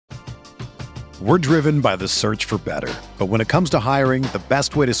We're driven by the search for better. But when it comes to hiring, the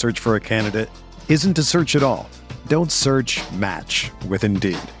best way to search for a candidate isn't to search at all. Don't search, match with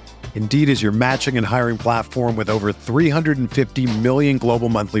Indeed. Indeed is your matching and hiring platform with over 350 million global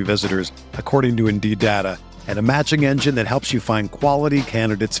monthly visitors, according to Indeed data, and a matching engine that helps you find quality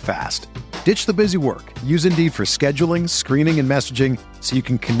candidates fast. Ditch the busy work. Use Indeed for scheduling, screening, and messaging so you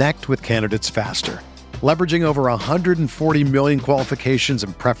can connect with candidates faster. Leveraging over 140 million qualifications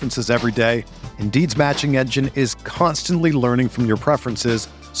and preferences every day, Indeed's matching engine is constantly learning from your preferences,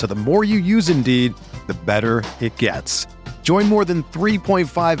 so the more you use Indeed, the better it gets. Join more than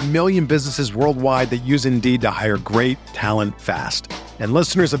 3.5 million businesses worldwide that use Indeed to hire great talent fast. And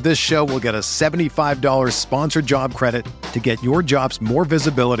listeners of this show will get a $75 sponsored job credit to get your jobs more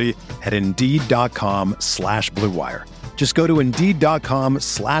visibility at Indeed.com/Blue Wire. Just go to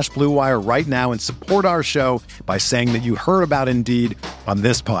Indeed.com/Blue Wire right now and support our show by saying that you heard about Indeed on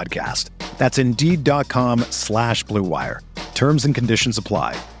this podcast. That's Indeed.com/Blue Wire. Terms and conditions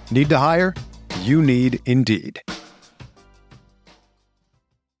apply. Need to hire? You need Indeed.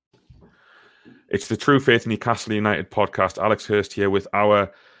 It's the True Faith Newcastle United podcast. Alex Hurst here with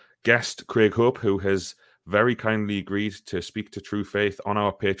our guest, Craig Hope, who has very kindly agreed to speak to True Faith on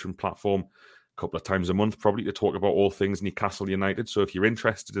our Patreon platform a couple of times a month, probably to talk about all things Newcastle United. So if you're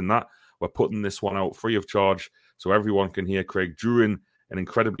interested in that, we're putting this one out free of charge so everyone can hear Craig during an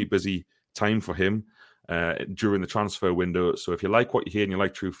incredibly busy time for him during the transfer window. So if you like what you hear and you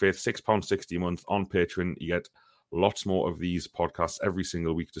like True Faith, £6.60 a month on Patreon, you get lots more of these podcasts every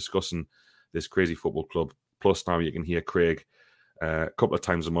single week discussing this crazy football club. Plus now you can hear Craig a couple of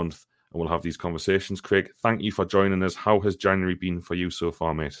times a month and we'll have these conversations. Craig, thank you for joining us. How has January been for you so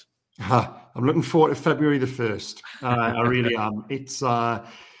far, mate? I'm looking forward to February the 1st. I really am. It's a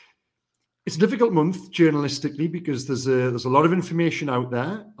difficult month journalistically because there's a lot of information out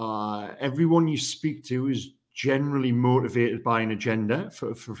there. Everyone you speak to is generally motivated by an agenda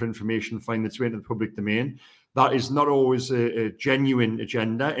for information to find its way into the public domain. That is not always a genuine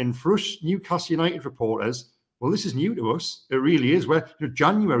agenda. And for us Newcastle United reporters, well, this is new to us. It really is. Where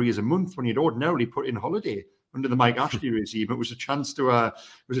January is a month when you'd ordinarily put in holiday under the Mike Ashley regime. It was a chance to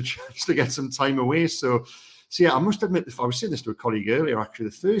get some time away. So yeah, I must admit, I was saying this to a colleague earlier. Actually,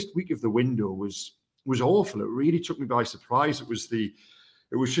 the first week of the window was awful. It really took me by surprise. It was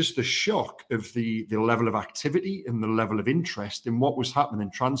just the shock of the level of activity and the level of interest in what was happening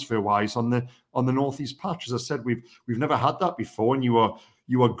transfer-wise on the Northeast patch. As I said, we've never had that before, and you are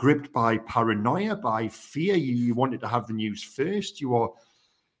gripped by paranoia, by fear. You wanted to have the news first.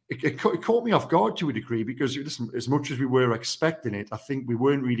 It caught me off guard to a degree because as much as we were expecting it, I think we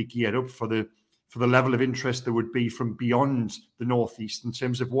weren't really geared up for the level of interest there would be from beyond the Northeast in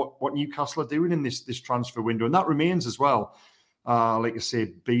terms of what Newcastle are doing in this transfer window, and that remains as well. Like I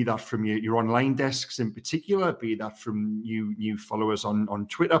say, be that from your online desks in particular, be that from new followers on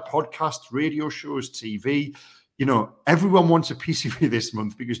Twitter, podcasts, radio shows, TV. Everyone wants a piece of you this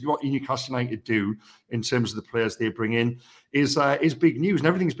month because what Newcastle United do in terms of the players they bring in is big news, and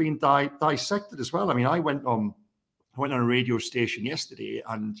everything's being dissected as well. I mean, I went on a radio station yesterday,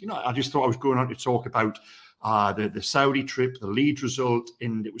 and I just thought I was going on to talk about the Saudi trip, the Leeds result,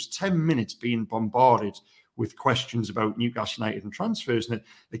 and it was 10 minutes being bombarded with questions about Newcastle United and transfers. And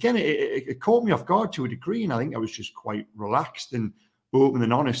it caught me off guard to a degree, and I think I was just quite relaxed and open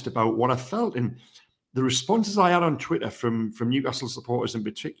and honest about what I felt. And the responses I had on Twitter from Newcastle supporters in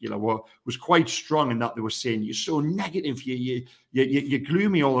particular was quite strong in that they were saying, you're so negative, you're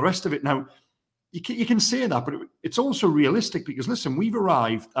gloomy, all the rest of it. Now, you can say that, but it's also realistic because, listen, we've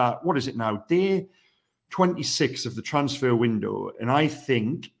arrived at, what is it now, day 26 of the transfer window. And I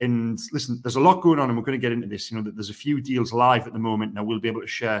think, and listen, there's a lot going on and we're going to get into this, that there's a few deals live at the moment. Now we'll be able to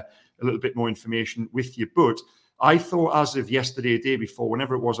share a little bit more information with you. But I thought as of yesterday, day before,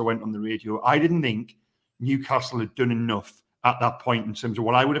 whenever it was I went on the radio, I didn't think Newcastle had done enough at that point in terms of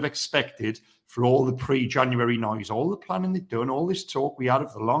what I would have expected for all the pre-January noise, all the planning they'd done, all this talk we had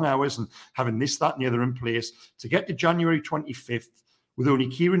of the long hours and having this, that and the other in place to get to January 25th with only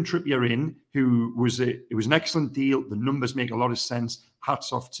Kieran Trippier in, it was an excellent deal. The numbers make a lot of sense.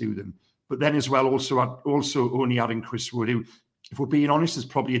 Hats off to them. But then as well, also only adding Chris Wood, who, if we're being honest, is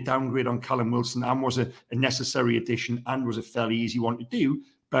probably a downgrade on Callum Wilson and was a necessary addition and was a fairly easy one to do,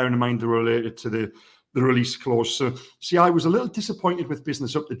 bearing in mind they were related to the release clause. So, see, I was a little disappointed with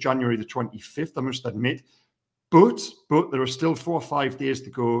business up to January the 25th, I must admit. But there are still 4 or 5 days to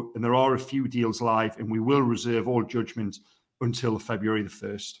go, and there are a few deals live, and we will reserve all judgment until February the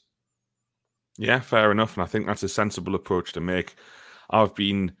 1st. Yeah, fair enough. And I think that's a sensible approach to make. I've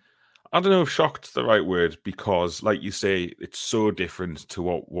been I don't know if shocked's the right word, because, like you say, it's so different to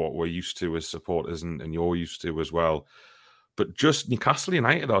what we're used to as supporters, and you're used to as well. But just Newcastle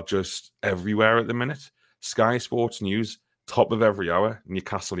United are just everywhere at the minute. Sky Sports News, top of every hour,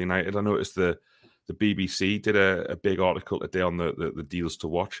 Newcastle United. I noticed the BBC did a big article today on the deals to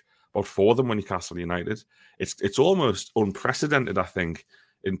watch. About 4 of them were Newcastle United. It's almost unprecedented, I think,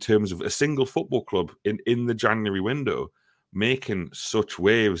 in terms of a single football club in the January window making such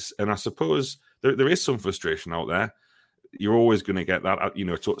waves. And I suppose there is some frustration out there. You're always going to get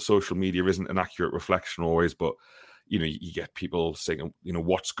that. Social media isn't an accurate reflection always, but you get people saying,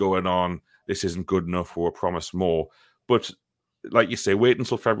 what's going on? This isn't good enough. We're promised more. But like you say, wait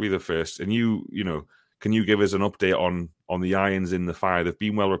until February the 1st. And can you give us an update on the irons in the fire? They've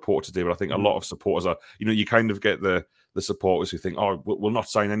been well reported today, but I think a lot of supporters are, you kind of get the supporters who think, oh, we'll not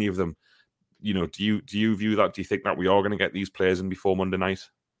sign any of them. Do you view that? Do you think that we are going to get these players in before Monday night?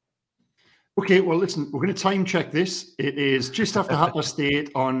 Okay, well, listen, we're going to time check this. It is just after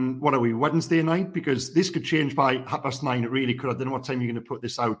 8:30 on, what are we, Wednesday night? Because this could change by 9:30. It really could. I don't know what time you're going to put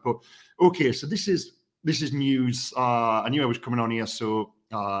this out. But okay, so this is news. I knew I was coming on here. So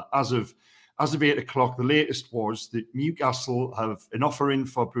as of 8 o'clock, the latest was that Newcastle have an offer in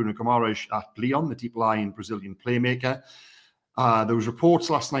for Bruno Guimaraes at Lyon, the deep-lying Brazilian playmaker. There was reports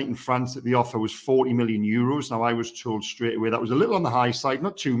last night in France that the offer was 40 million euros. Now, I was told straight away that was a little on the high side,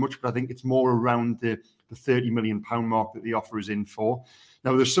 not too much, but I think it's more around the 30 million pound mark that the offer is in for.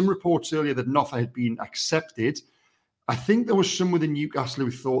 Now, there's some reports earlier that an offer had been accepted. I think there was some within Newcastle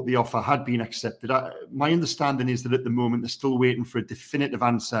who thought the offer had been accepted. My understanding is that at the moment they're still waiting for a definitive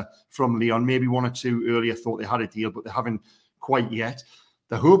answer from Lyon. Maybe 1 or 2 earlier thought they had a deal, but they haven't quite yet.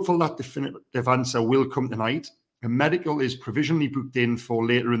 They're hopeful that definitive answer will come tonight. A medical is provisionally booked in for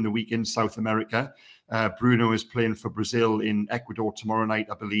later in the week in South America. Bruno is playing for Brazil in Ecuador tomorrow night,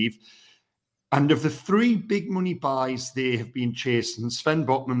 I believe. And of the 3 big money buys they have been chasing, Sven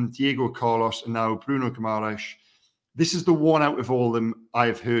Botman, Diego Carlos, and now Bruno Guimaraes, this is the one out of all of them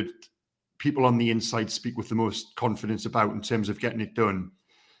I've heard people on the inside speak with the most confidence about in terms of getting it done.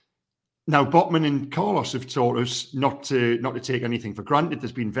 Now, Botman and Carlos have taught us not to take anything for granted.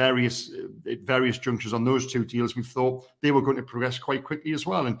 There's been at various junctures on those 2 deals. We thought they were going to progress quite quickly as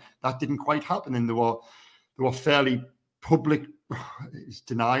well, and that didn't quite happen. And there were fairly public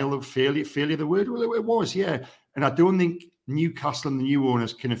denial of failure. The word? Well, it was, yeah. And I don't think Newcastle and the new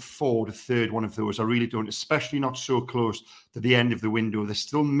owners can afford a third one of those. I really don't, especially not so close to the end of the window. They're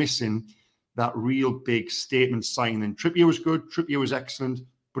still missing that real big statement signing. Trippier was good. Trippier was excellent.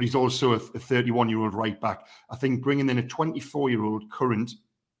 But he's also a 31-year-old right back. I think bringing in a 24-year-old current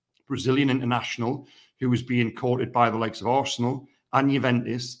Brazilian international who was being courted by the likes of Arsenal and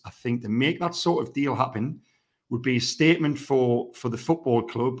Juventus, I think to make that sort of deal happen would be a statement for the football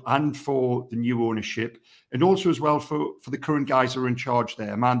club and for the new ownership, and also as well for the current guys who are in charge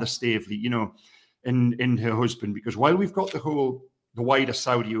there, Amanda Staveley, and her husband. Because while we've got the wider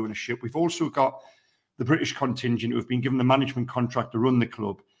Saudi ownership, we've also got the British contingent who have been given the management contract to run the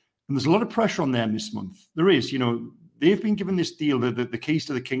club. And there's a lot of pressure on them this month. There is, they've been given this deal, the keys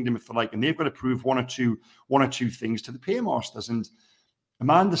to the kingdom, if they like, and they've got to prove one or two things to the paymasters. And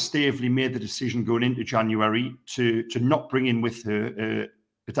Amanda Staveley made the decision going into January to not bring in with her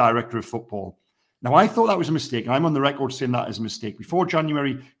a director of football. Now, I thought that was a mistake, and I'm on the record saying that is a mistake. Before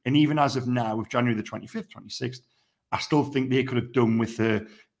January, and even as of now, with January the 25th, 26th, I still think they could have done with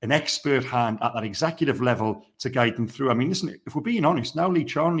an expert hand at that executive level to guide them through. I mean, listen, if we're being honest, now Lee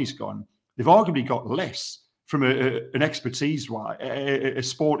Charnley's gone, they've arguably got less from an expertise, a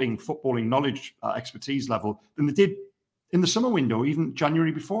sporting, footballing knowledge expertise level than they did in the summer window, even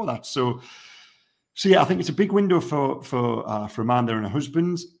January before that. So yeah, I think it's a big window for Amanda and her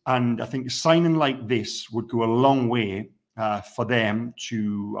husband, and I think a signing like this would go a long way for them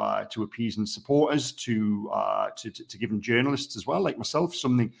to appeasing supporters, to giving journalists as well, like myself,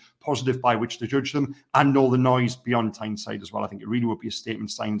 something positive by which to judge them, and all the noise beyond Tyneside as well. I think it really would be a statement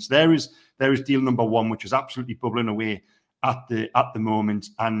sign. So there is deal number 1, which is absolutely bubbling away at the moment,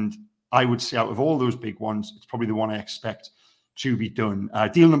 and I would say out of all those big ones, it's probably the one I expect to be done.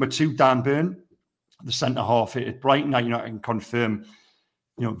 Deal number 2, Dan Burn, the centre half at Brighton. I can confirm.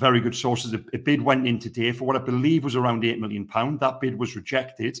 Very good sources. A bid went in today for what I believe was around £8 million. That bid was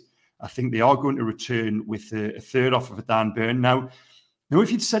rejected. I think they are going to return with a third offer for Dan Burn. Now,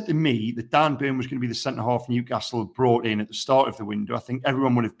 if you'd said to me that Dan Burn was going to be the centre half Newcastle brought in at the start of the window, I think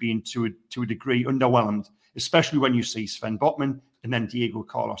everyone would have been to a degree underwhelmed, especially when you see Sven Botman and then Diego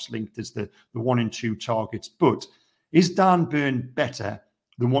Carlos linked as the 1 and 2 targets. But is Dan Burn better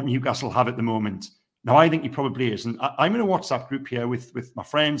than what Newcastle have at the moment? Now, I think he probably is. And I'm in a WhatsApp group here with my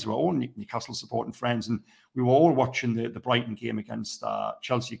friends who are all Newcastle supporting friends. And we were all watching the Brighton game against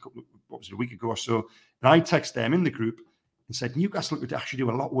Chelsea a week ago or so. And I texted them in the group and said, Newcastle could actually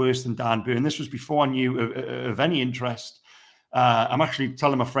do a lot worse than Dan Burn. This was before I knew of any interest. I'm actually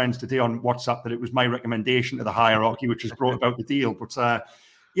telling my friends today on WhatsApp that it was my recommendation to the hierarchy, which has brought about the deal. But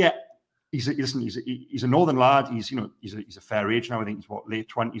yeah, he's a northern lad. He's a fair age now. I think he's late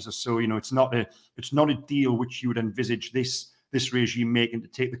 20s or so. It's not a deal which you would envisage this regime making to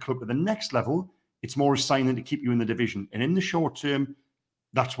take the club to the next level. It's more a sign than to keep you in the division. And in the short term,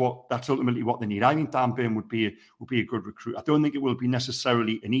 that's ultimately what they need. I think Dan Burn would be a good recruit. I don't think it will be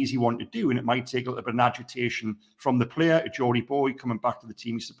necessarily an easy one to do, and it might take a little bit of agitation from the player, a Geordie boy coming back to the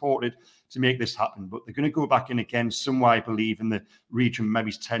team he supported, to make this happen. But they're going to go back in again somewhere, I believe, in the region,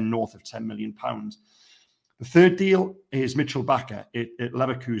 maybe north of £10 million. The third deal is Mitchell Bakker at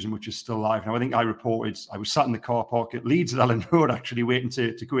Leverkusen, which is still live. Now, I think I was sat in the car park at Leeds at Ellen Road, actually waiting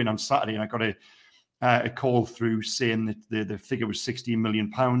to go in on Saturday, and I got a call through saying that the figure was £16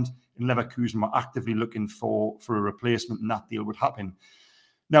 million, and Leverkusen were actively looking for a replacement, and that deal would happen.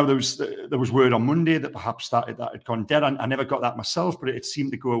 Now, there was word on Monday that perhaps that had gone dead. I never got that myself, but it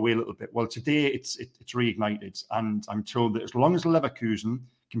seemed to go away a little bit. Well, today it's reignited, and I'm told that as long as Leverkusen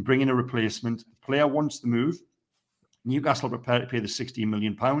can bring in a replacement, the player wants the move, Newcastle are prepared to pay the £16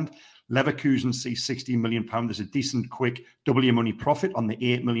 million. Leverkusen sees £16 million. There's a decent, quick, double your money profit on the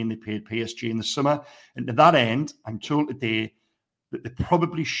 $8 million they paid PSG in the summer. And to that end, I'm told today that there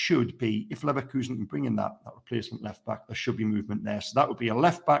probably should be, if Leverkusen can bring in that replacement left back, there should be movement there. So that would be a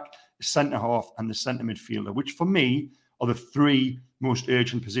left back, a centre half, and the centre midfielder, which for me are the three most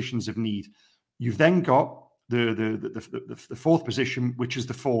urgent positions of need. You've then got the fourth position, which is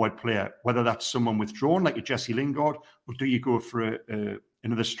the forward player, whether that's someone withdrawn like a Jesse Lingard, or do you go for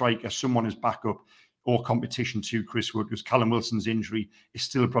another striker, someone as backup or competition to Chris Wood, because Callum Wilson's injury is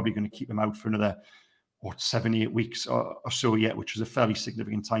still probably going to keep him out for another 7-8 weeks or so yet, which is a fairly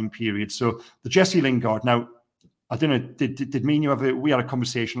significant time period. So the Jesse Lingard, now, I don't know, did me and you we had a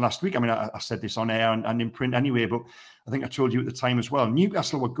conversation last week? I mean, I said this on air and in print anyway, but I think I told you at the time as well.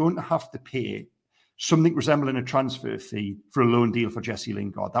 Newcastle were going to have to pay something resembling a transfer fee for a loan deal for Jesse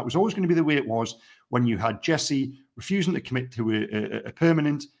Lingard. That was always going to be the way it was when you had Jesse refusing to commit to a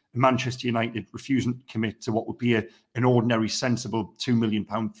permanent, Manchester United refusing to commit to what would be an ordinary, sensible £2 million,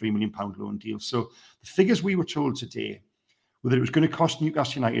 £3 million loan deal. So the figures we were told today were that it was going to cost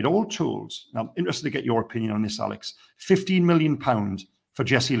Newcastle United, all told, now I'm interested to get your opinion on this, Alex, £15 million for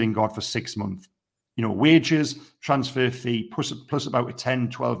Jesse Lingard for 6 months. Wages, transfer fee, plus about a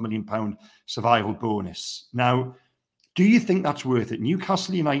 £10-12 million survival bonus. Now, do you think that's worth it?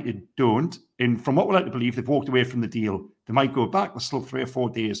 Newcastle United don't, and from what we're led to believe, they've walked away from the deal. They might go back, there's still 3 or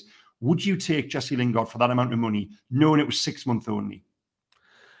 4 days. Would you take Jesse Lingard for that amount of money, knowing it was 6 months only?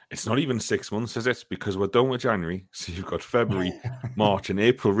 It's not even 6 months, is it? Because we're done with January, so you've got February, March, and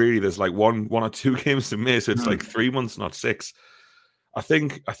April. Really, there's like one or two games in May, so it's like 3 months, not 6. I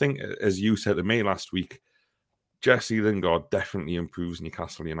think, as you said to me last week, Jesse Lingard definitely improves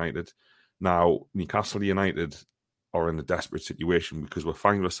Newcastle United. Now, Newcastle United are in a desperate situation because we're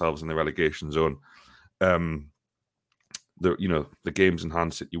finding ourselves in the relegation zone. The games in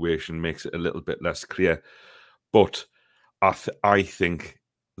hand situation makes it a little bit less clear, but I think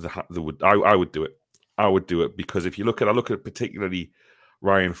I would do it. I would do it because if you look at particularly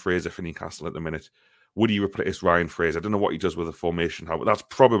Ryan Fraser for Newcastle at the minute. Would he replace Ryan Fraser? I don't know what he does with the formation, but that's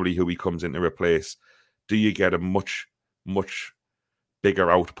probably who he comes in to replace. Do you get a much, much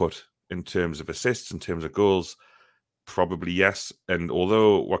bigger output in terms of assists, in terms of goals? Probably yes. And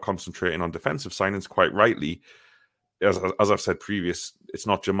although we're concentrating on defensive signings quite rightly, as I've said previous, it's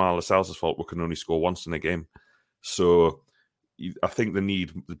not Jamal Lascelles' fault we can only score once in a game. So I think the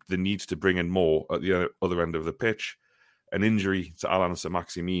needs to bring in more at the other end of the pitch. An injury to Alan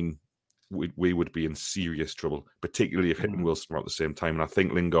Saint-Maximin, we would be in serious trouble, particularly if hitting Wilson were at the same time. And I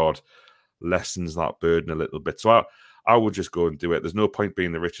think Lingard lessens that burden a little bit. So I would just go and do it. There's no point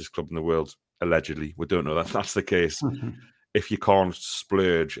being the richest club in the world, allegedly. We don't know that that's the case. If you can't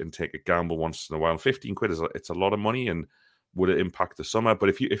splurge and take a gamble once in a while, 15 quid it's a lot of money, and would it impact the summer? But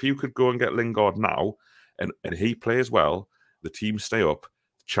if you could go and get Lingard now and he plays well, the team stay up,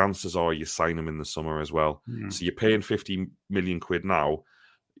 chances are you sign him in the summer as well. So you're paying 15 million quid now.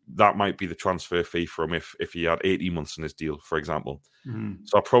 That might be the transfer fee for him if he had 18 months in his deal, for example.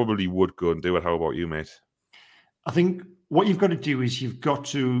 So I probably would go and do it. How about you, mate? I think what you've got to do is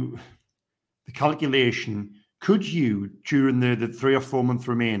the calculation, could you, during the 3 or 4 months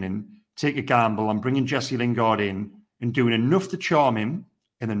remaining, take a gamble on bringing Jesse Lingard in and doing enough to charm him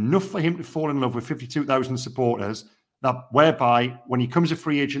and enough for him to fall in love with 52,000 supporters, that whereby when he comes a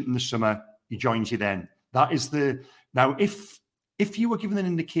free agent in the summer, he joins you then. That is now if you were given an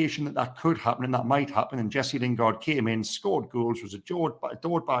indication that could happen and that might happen, and Jesse Lingard came in, scored goals, was adored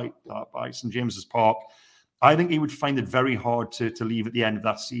by St James's Park, I think he would find it very hard to leave at the end of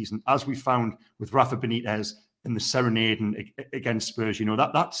that season, as we found with Rafa Benitez in the Serenade against Spurs.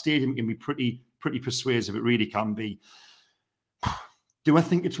 That stadium can be pretty persuasive. It really can be. Do I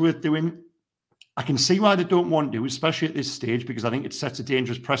think it's worth doing? I can see why they don't want to, especially at this stage, because I think it sets a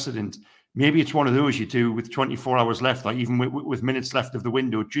dangerous precedent. Maybe it's one of those you do with 24 hours left, like even with minutes left of the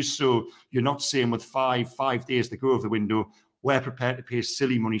window, just so you're not saying with five days to go of the window, we're prepared to pay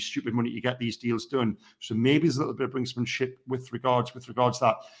silly money, stupid money to get these deals done. So maybe there's a little bit of brinksmanship with regards to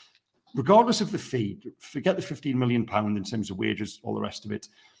that. Regardless of the fee, forget the £15 million in terms of wages, all the rest of it.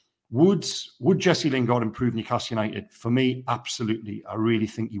 Would Jesse Lingard improve Newcastle United? For me, absolutely. I really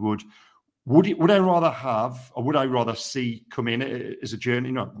think he would. Would I rather have, or would I rather see come in as a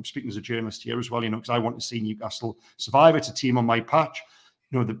journalist? I'm speaking as a journalist here as well, because I want to see Newcastle survive. It's a team on my patch.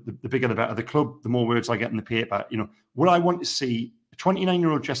 The bigger the better the club, the more words I get in the paper. Would I want to see a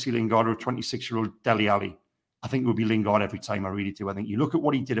 29-year-old Jesse Lingard or a 26-year-old Dele Alli? I think it would be Lingard every time. I really do. I think you look at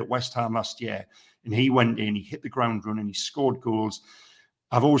what he did at West Ham last year, and he went in, he hit the ground running, he scored goals.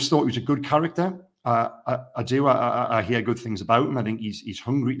 I've always thought he was a good character. I do. I hear good things about him. I think he's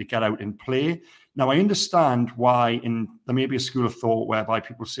hungry to get out and play. Now, I understand why there may be a school of thought whereby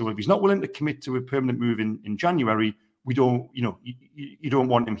people say, well, if he's not willing to commit to a permanent move in January, we don't, you don't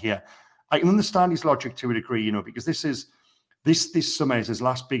want him here. I can understand his logic to a degree, because this summer is his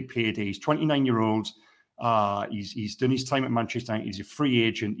last big payday. He's 29-year-old. He's done his time at Manchester United. He's a free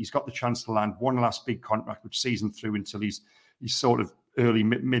agent. He's got the chance to land one last big contract, which sees him through until he's sort of early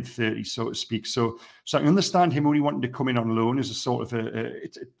mid-30s, so to speak. So I can understand him only wanting to come in on loan as a sort of a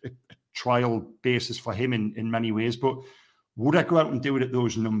trial basis for him in many ways. But would I go out and do it at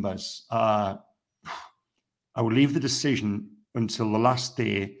those numbers? I would leave the decision until the last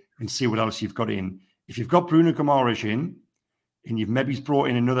day and see what else you've got in. If you've got Bruno Guimaraes in, and you've maybe brought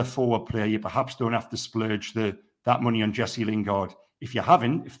in another forward player, you perhaps don't have to splurge that money on Jesse Lingard. If you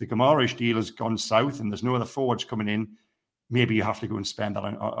haven't, if the Guimaraes deal has gone south and there's no other forwards coming in, maybe you have to go and spend that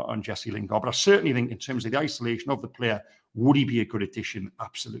on Jesse Lingard. But I certainly think in terms of the isolation of the player, would he be a good addition?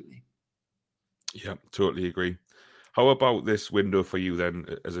 Absolutely. Yeah, totally agree. How about this window for you then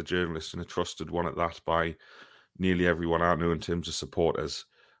as a journalist and a trusted one at that by nearly everyone I know in terms of supporters?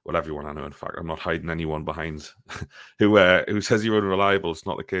 Well, everyone I know, in fact. I'm not hiding anyone behind who says you're unreliable. It's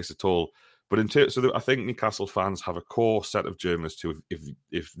not the case at all. But I think Newcastle fans have a core set of journalists who,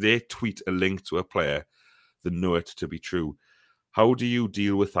 if they tweet a link to a player, they know it to be true. How do you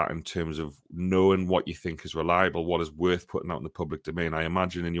deal with that in terms of knowing what you think is reliable, what is worth putting out in the public domain? I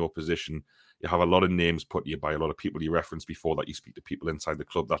imagine in your position, you have a lot of names put to you by a lot of people you referenced before that you speak to people inside the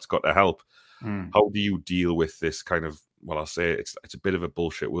club. That's got to help. How do you deal with this kind of, well, I'll say it's a bit of a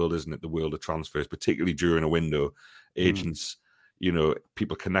bullshit world, isn't it? The world of transfers, particularly during a window. Agents,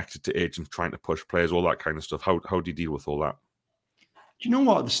 people connected to agents trying to push players, all that kind of stuff. How do you deal with all that? Do you know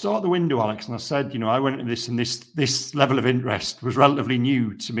what? At the start of the window, Alex, and I said, I went into this, and this level of interest was relatively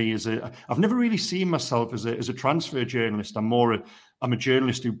new to me. I've never really seen myself as a transfer journalist. I'm a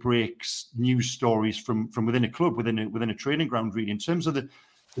journalist who breaks news stories from within a club, within a training ground. Really, in terms of the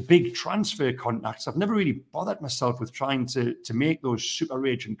big transfer contacts, I've never really bothered myself with trying to make those super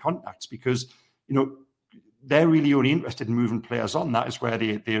agent contacts because they're really only interested in moving players on. That is where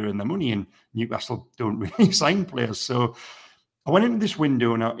they earn their money, and Newcastle don't really sign players. So I went into this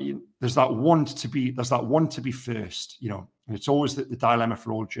window, and there's that want to be first, and it's always the dilemma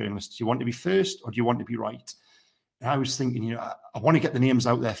for all journalists. Do you want to be first or do you want to be right? And I was thinking, I want to get the names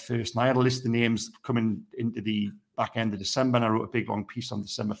out there first. And I had a list of names coming into the back end of December, and I wrote a big long piece on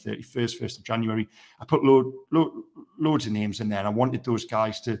December 31st, 1st of January. I put loads of names in there, and I wanted those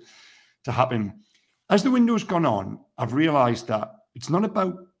guys to happen. As the window's gone on, I've realised that it's not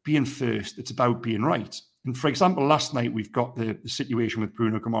about being first, it's about being right. And for example, last night we've got the situation with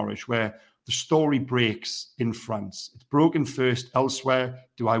Bruno Guimaraes where the story breaks in France. It's broken first elsewhere.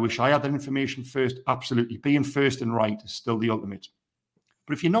 Do I wish I had that information first? Absolutely. Being first and right is still the ultimate.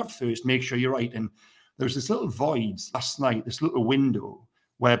 But if you're not first, make sure you're right. And there's this little void last night, this little window,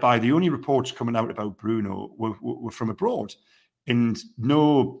 whereby the only reports coming out about Bruno were from abroad. And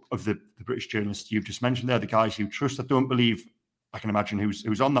no of the British journalists you've just mentioned there, the guys you trust, I don't believe, I can imagine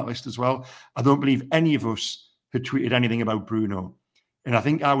who's on that list as well, I don't believe any of us had tweeted anything about Bruno. And I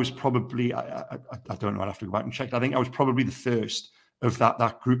think I was probably, I don't know, I'd have to go back and check. I think I was probably the first of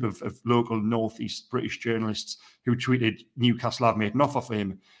that group of local Northeast British journalists who tweeted Newcastle have made an offer for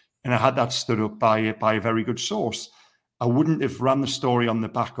him. And I had that stood up by a very good source. I wouldn't have ran the story on the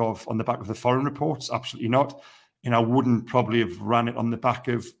back of the foreign reports, absolutely not. And I wouldn't probably have ran it on the back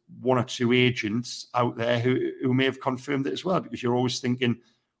of one or two agents out there who may have confirmed it as well, because you're always thinking,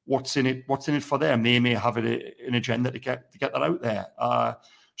 what's in it for them? They may have an agenda to get that out there.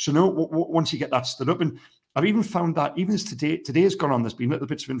 So no, once you get that stood up, and I've even found that even as today's gone on, there's been little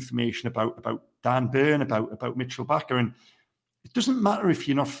bits of information about Dan Burn, about Mitchell Bakker, and it doesn't matter if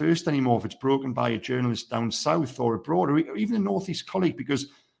you're not first anymore, if it's broken by a journalist down south or abroad, or even a Northeast colleague, because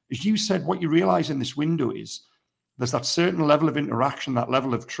as you said, what you realise in this window is there's that certain level of interaction, that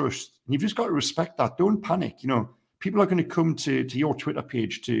level of trust. And you've just got to respect that. Don't panic. People are going to come to your Twitter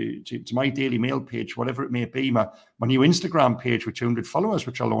page, to my Daily Mail page, whatever it may be, my new Instagram page with 200 followers,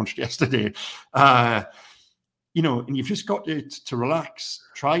 which I launched yesterday. And you've just got to relax.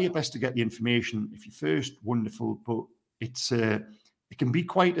 Try your best to get the information. If you're first, wonderful, but it can be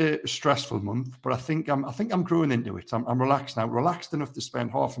quite a stressful month. But I think I'm growing into it. I'm relaxed now, relaxed enough to spend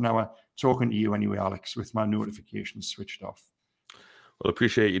half an hour talking to you anyway, Alex, with my notifications switched off. Well,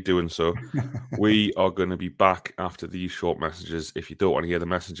 appreciate you doing so. We are going to be back after these short messages. If you don't want to hear the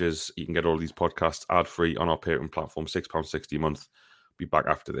messages, you can get all these podcasts ad-free on our Patreon platform, £6.60 a month. Be back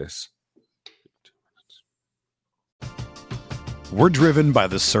after this. We're driven by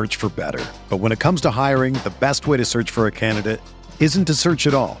the search for better. But when it comes to hiring, the best way to search for a candidate isn't to search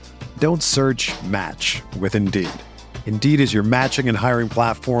at all. Don't search, match with Indeed. Indeed is your matching and hiring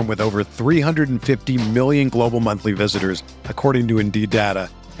platform with over 350 million global monthly visitors, according to Indeed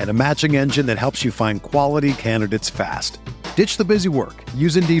data, and a matching engine that helps you find quality candidates fast. Ditch the busy work.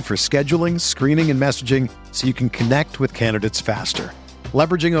 Use Indeed for scheduling, screening, and messaging so you can connect with candidates faster.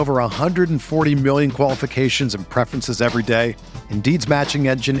 Leveraging over 140 million qualifications and preferences every day, Indeed's matching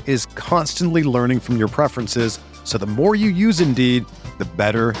engine is constantly learning from your preferences, so the more you use Indeed, the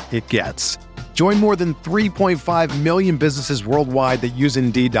better it gets. Join more than 3.5 million businesses worldwide that use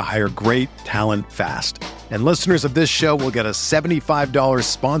Indeed to hire great talent fast. And listeners of this show will get a $75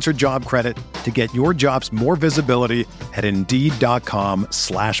 sponsored job credit to get your jobs more visibility at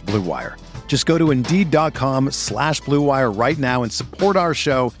Indeed.com/Blue Wire. Just go to Indeed.com/Blue Wire right now and support our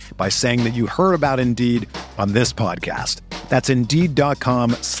show by saying that you heard about Indeed on this podcast. That's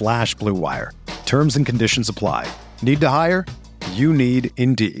Indeed.com/Blue Wire. Terms and conditions apply. Need to hire? You need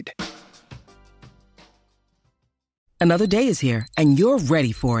Indeed. Another day is here, and you're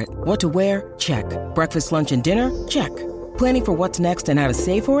ready for it. What to wear? Check. Breakfast, lunch, and dinner? Check. Planning for what's next and how to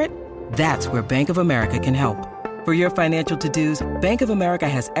save for it? That's where Bank of America can help. For your financial to-dos, Bank of America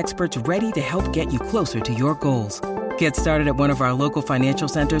has experts ready to help get you closer to your goals. Get started at one of our local financial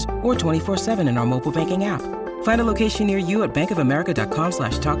centers or 24/7 in our mobile banking app. Find a location near you at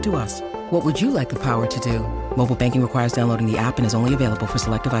bankofamerica.com/talktous. What would you like the power to do? Mobile banking requires downloading the app and is only available for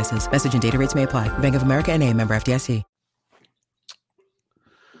select devices. Message and data rates may apply. Bank of America NA, member FDIC.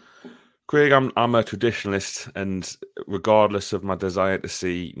 Craig, I'm a traditionalist, and regardless of my desire to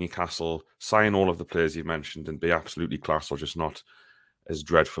see Newcastle sign all of the players you've mentioned and be absolutely class or just not as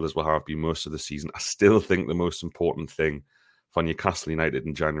dreadful as we have been most of the season, I still think the most important thing for Newcastle United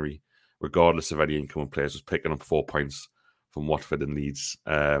in January, regardless of any incoming players, was picking up 4 points from Watford and Leeds.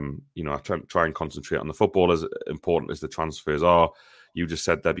 I try and concentrate on the football, as important as the transfers are. You just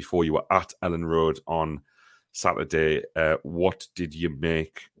said there before you were at Ellen Road on Saturday. What did you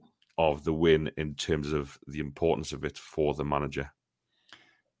make of the win in terms of the importance of it for the manager?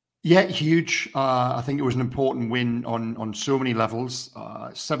 Yeah, huge. I think it was an important win on so many levels.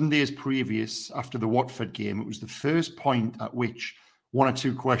 7 days previous, after the Watford game, it was the first point at which one or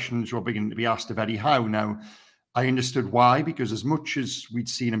two questions were beginning to be asked of Eddie Howe. Now, I understood why, because as much as we'd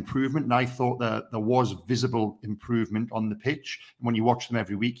seen improvement, and I thought that there was visible improvement on the pitch, and when you watch them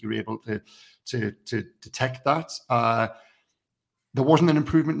every week, you're able to detect that. There wasn't an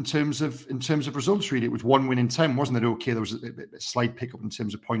improvement in terms of results, really. It was 1 win in 10, wasn't it? Okay, there was a slight pickup in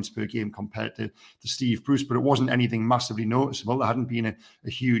terms of points per game compared to Steve Bruce, but it wasn't anything massively noticeable. There hadn't been a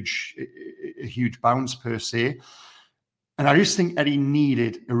huge bounce per se. And I just think Eddie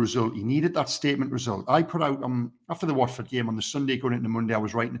needed a result. He needed that statement result. I put out, after the Watford game on the Sunday going into Monday, I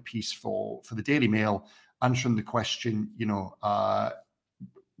was writing a piece for the Daily Mail, answering the question,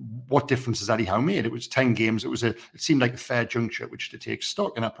 what difference has Eddie Howe made? It was 10 games. It seemed like a fair juncture at which to take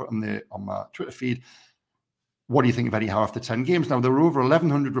stock. And I put on my Twitter feed, what do you think of Eddie Howe after 10 games? Now, there were over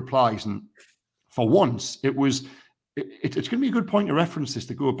 1,100 replies. And for once, it's going to be a good point to reference this,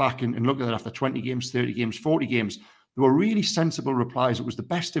 to go back and look at it after 20 games, 30 games, 40 games. There were really sensible replies. It was the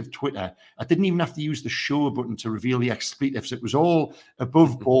best of Twitter. I didn't even have to use the show button to reveal the expletives. It was all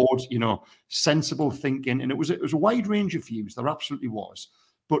above board, sensible thinking. And it was a wide range of views. There absolutely was.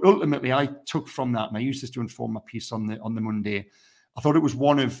 But ultimately, I took from that, and I used this to inform my piece on the Monday. I thought it was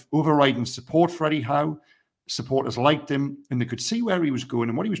one of overriding support for Eddie Howe. Supporters liked him, and they could see where he was going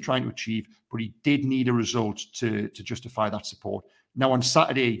and what he was trying to achieve, but he did need a result to justify that support. Now, on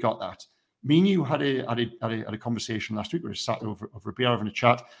Saturday, he got that. Me and you had a conversation last week. We were sat over a beer having a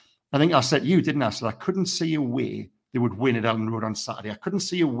chat. I think I said you, didn't I? I said I couldn't see a way they would win at Ellen Road on Saturday. I couldn't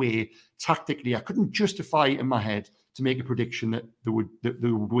see a way tactically. I couldn't justify it in my head to make a prediction that they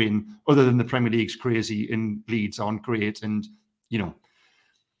would win, other than the Premier League's crazy and Leeds aren't great. And,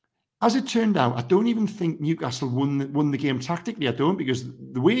 as it turned out, I don't even think Newcastle won the game tactically. I don't, because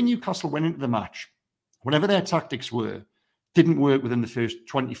the way Newcastle went into the match, whatever their tactics were, didn't work within the first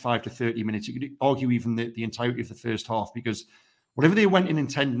 25 to 30 minutes. You could argue even the entirety of the first half, because whatever they went in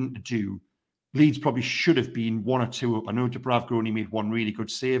intending to do, Leeds probably should have been 1 or 2 up. I know Dubravka only made one really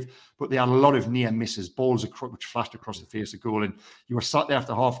good save, but they had a lot of near misses, balls which flashed across the face of goal. And you were sat there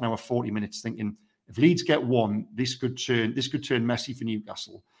after half an hour, 40 minutes thinking, if Leeds get one, this could turn messy for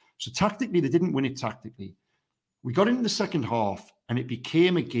Newcastle. So tactically, they didn't win it tactically. We got into the second half, and it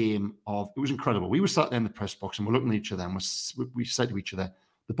became a game of, it was incredible. We were sat there in the press box and we're looking at each other, and we said to each other,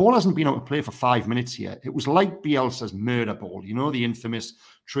 the ball hasn't been able to play for 5 minutes here. It was like Bielsa's murder ball, the infamous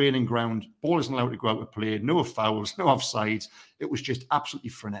training ground. Ball isn't allowed to go out to play, no fouls, no offsides. It was just absolutely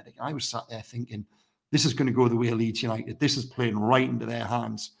frenetic. I was sat there thinking, this is going to go the way of Leeds United. This is playing right into their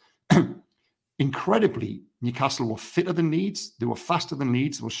hands. Incredibly, Newcastle were fitter than Leeds. They were faster than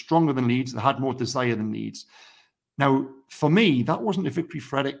Leeds. They were stronger than Leeds. They had more desire than Leeds. Now, for me, that wasn't a victory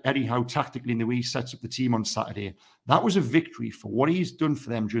for Eddie Howe tactically in the way he sets up the team on Saturday. That was a victory for what he's done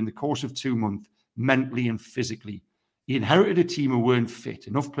for them during the course of 2 months, mentally and physically. He inherited a team who weren't fit.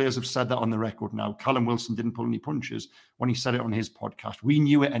 Enough players have said that on the record now. Callum Wilson didn't pull any punches when he said it on his podcast. We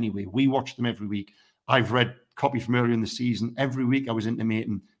knew it anyway. We watched them every week. I've read copy from earlier in the season. Every week I was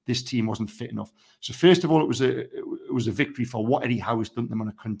intimating this team wasn't fit enough. So first of all, it was a victory for what Eddie Howe has done to them on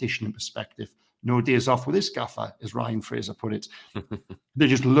a conditioning perspective. No days off with this gaffer, as Ryan Fraser put it. They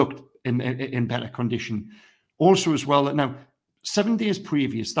just looked in better condition. Also as well, now 7 days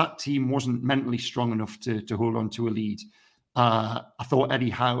previous, that team wasn't mentally strong enough to hold on to a lead. I thought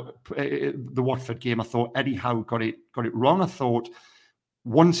Eddie Howe, the Watford game, I thought Eddie Howe got it wrong. I thought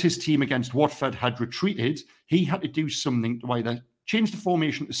once his team against Watford had retreated, he had to do something to either change the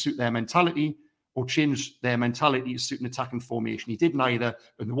formation to suit their mentality or change their mentality to suit an attacking formation. He did neither,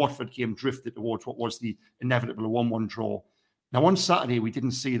 and the Watford game drifted towards what was the inevitable 1-1 draw. Now, on Saturday, we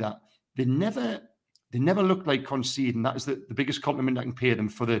didn't see that. They never looked like conceding. That is the biggest compliment I can pay them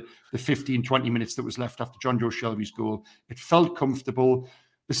for the 15, 20 minutes that was left after John Joe Shelby's goal. It felt comfortable.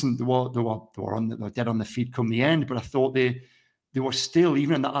 Listen, they were dead on their feet come the end, but I thought they were still,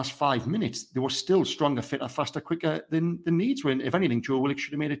 even in that last 5 minutes, they were still stronger, fitter, faster, quicker than Leeds were. If anything, Joe Willock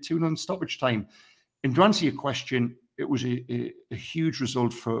should have made it 2-0 stoppage time. And to answer your question, it was a huge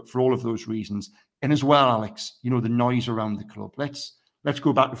result for all of those reasons. And as well, Alex, the noise around the club. Let's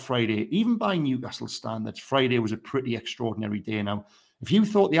go back to Friday. Even by Newcastle standards, Friday was a pretty extraordinary day. Now, if you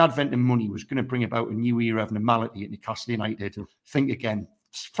thought the advent of money was going to bring about a new era of normality at Newcastle United, think again.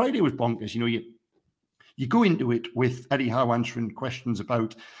 Friday was bonkers. You go into it with Eddie Howe answering questions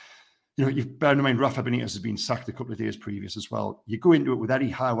about, you've bear in mind Rafa Benitez has been sacked a couple of days previous as well. You go into it with Eddie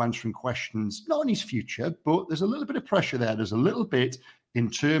Howe answering questions, not on his future, but there's a little bit of pressure there. There's a little bit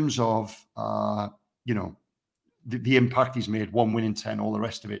in terms of, the impact he's made, 1 win in 10, all the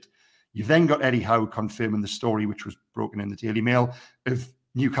rest of it. You've then got Eddie Howe confirming the story, which was broken in the Daily Mail, of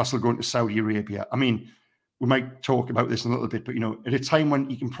Newcastle going to Saudi Arabia. I mean, we might talk about this in a little bit, but, at a time when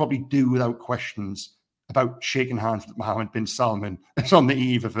you can probably do without questions about shaking hands with Mohammed bin Salman is on the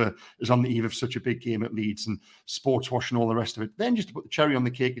eve of such a big game at Leeds and sports washing all the rest of it. Then just to put the cherry on the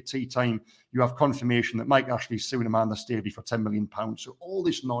cake at tea time, you have confirmation that Mike Ashley's suing Amanda Staveley for £10 million. So all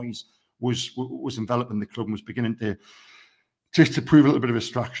this noise was enveloping the club and was beginning to prove a little bit of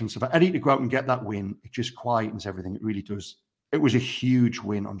distraction. So for Eddie to go out and get that win, it just quietens everything. It really does. It was a huge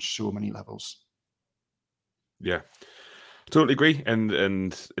win on so many levels. Yeah. Totally agree, and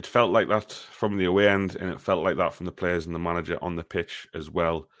it felt like that from the away end, and it felt like that from the players and the manager on the pitch as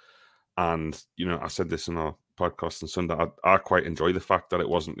well. And I said this in our podcast on Sunday. I quite enjoy the fact that it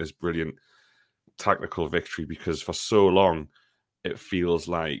wasn't this brilliant tactical victory, because for so long it feels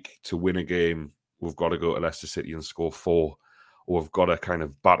like to win a game we've got to go to Leicester City and score 4, or we've got to kind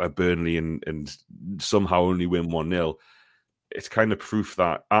of batter Burnley and somehow only win 1-0. It's kind of proof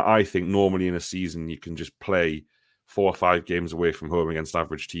that I think normally in a season you can just play 4 or 5 games away from home against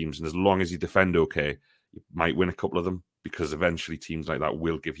average teams. And as long as you defend okay, you might win a couple of them, because eventually teams like that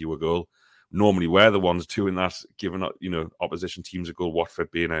will give you a goal. Normally we're the ones doing that, giving opposition teams a goal. Watford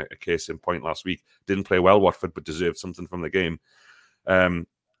being a case in point last week. Didn't play well, Watford, but deserved something from the game.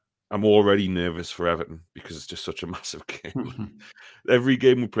 I'm already nervous for Everton because it's just such a massive game. Every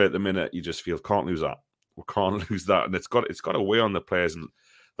game we play at the minute, you just feel can't lose that. We can't lose that, and it's got to weigh on the players, and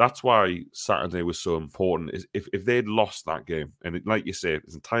that's why Saturday was so important. Is if they'd lost that game, and like you say,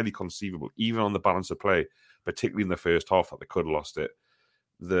 it's entirely conceivable, even on the balance of play, particularly in the first half, that they could have lost it.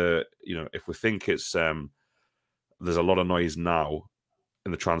 If we think it's there's a lot of noise now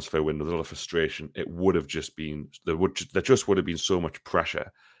in the transfer window, there's a lot of frustration. It would have just been there just would have been so much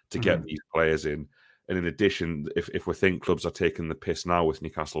pressure to get these players in. And in addition, if we think clubs are taking the piss now with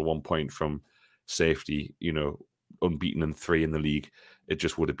Newcastle 1 point from safety, unbeaten and 3 in the league, it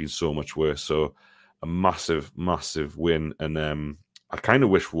just would have been so much worse. So a massive, massive win. And I kind of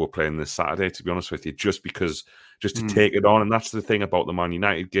wish we were playing this Saturday, to be honest with you, just to take it on. And that's the thing about the Man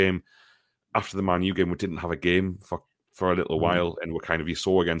United game. After the Man U game, we didn't have a game for a little while, and you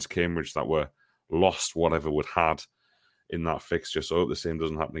saw against Cambridge that we're lost whatever we'd had in that fixture. So I hope the same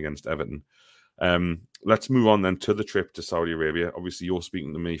doesn't happen against Everton. Let's move on then to the trip to Saudi Arabia. Obviously, you're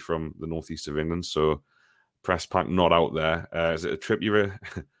speaking to me from the northeast of England, so press pack not out there. Is it a trip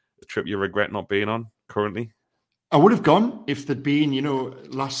you regret not being on currently? I would have gone if there'd been,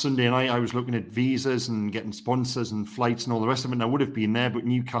 last Sunday night I was looking at visas and getting sponsors and flights and all the rest of it, and I would have been there, but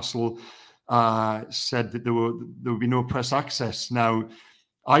Newcastle said that there would be no press access. Now,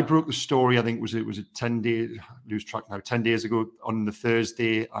 I broke the story, I think it was 10 days, lose track now, 10 days ago on the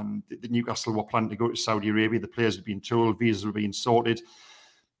Thursday, and the Newcastle were planning to go to Saudi Arabia. The players had been told, visas were being sorted.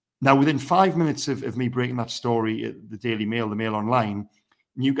 Now, within 5 minutes of me breaking that story at the Daily Mail, the Mail Online,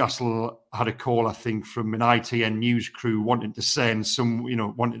 Newcastle had a call, I think, from an ITN news crew wanting to send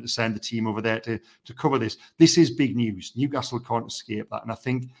the team over there to cover this. This is big news. Newcastle can't escape that. And I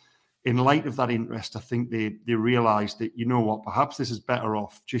think in light of that interest, I think they realised that, perhaps this is better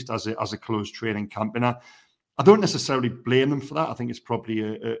off just as a closed training camp. And I don't necessarily blame them for that. I think it's probably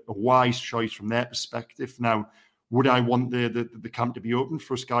a wise choice from their perspective. Now, would I want the camp to be open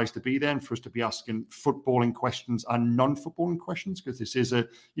for us guys to be there and for us to be asking footballing questions and non-footballing questions? Because this is a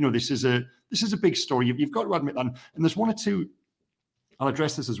big story. You've got to admit that. And there's one or two. I'll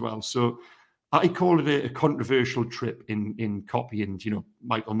address this as well. So I called it a controversial trip in copy, and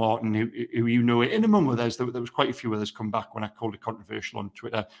Michael Martin, who and among others, there was quite a few others come back when I called it controversial on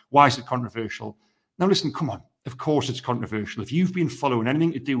Twitter. Why is it controversial? Now listen, come on. Of course it's controversial. If you've been following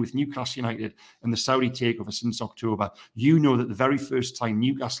anything to do with Newcastle United and the Saudi takeover since October, you know that the very first time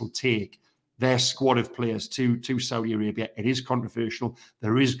Newcastle take their squad of players to Saudi Arabia, it is controversial.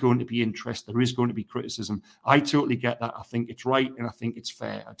 There is going to be interest. There is going to be criticism. I totally get that. I think it's right and I think it's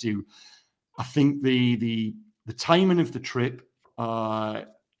fair. I do. I think the timing of the trip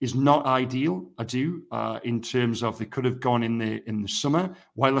is not ideal. I do, in terms of they could have gone in the summer.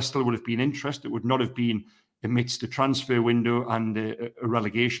 While there still would have been interest, it would not have been amidst a transfer window and a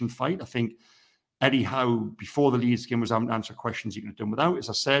relegation fight. I think Eddie Howe, before the Leeds game, was having to answer questions he could have done without, as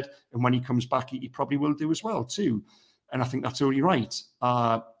I said. And when he comes back, he probably will do as well, too. And I think that's only right.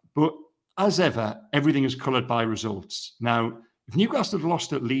 But as ever, everything is coloured by results. Now, if Newcastle had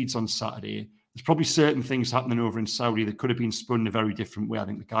lost at Leeds on Saturday, there's probably certain things happening over in Saudi that could have been spun in a very different way. I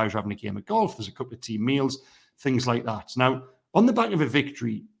think the guys are having a game of golf. There's a couple of team meals, things like that. Now, on the back of a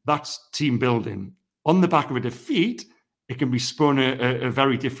victory, that's team building. On the back of a defeat, it can be spun a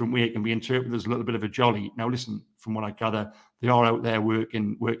very different way. It can be interpreted as a little bit of a jolly. Now, listen, from what I gather, they are out there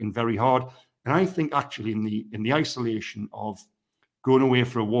working very hard. And I think actually in the isolation of going away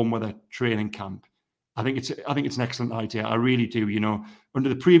for a warm weather training camp, I think it's an excellent idea. I really do. Under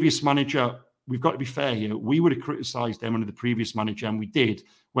the previous manager, we've got to be fair here. We would have criticised them under the previous manager, and we did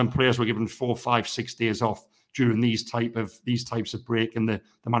when players were given 4, 5, 6 days off during these types of break, and the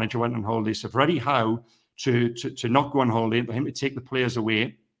manager went on holiday. So for Eddie Howe to not go on holiday, and for him to take the players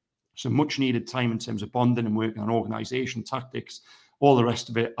away, some much needed time in terms of bonding and working on organisation, tactics, all the rest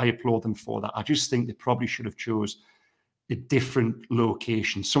of it, I applaud them for that. I just think they probably should have chose a different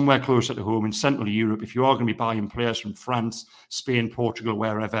location, somewhere closer to home in Central Europe. If you are going to be buying players from France, Spain, Portugal,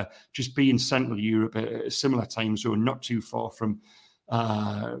 wherever, just be in Central Europe, a similar time zone, not too far from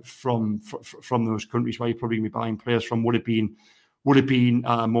those countries where you're probably going to be buying players from. Would have been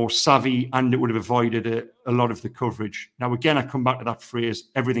more savvy, and it would have avoided a lot of the coverage. Now, again, I come back to that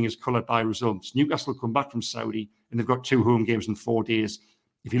phrase, everything is coloured by results. Newcastle come back from Saudi and they've got 2 home games in 4 days.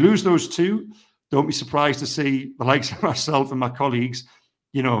 If you lose those 2, don't be surprised to see the likes of myself and my colleagues,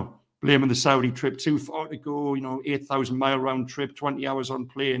 blaming the Saudi trip, too far to go, 8,000-mile round trip, 20 hours on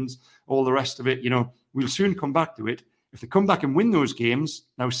planes, all the rest of it. We'll soon come back to it. If they come back and win those games,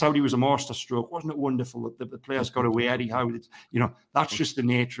 now Saudi was a masterstroke. Wasn't it wonderful that the players got away, Eddie Howe? That's just the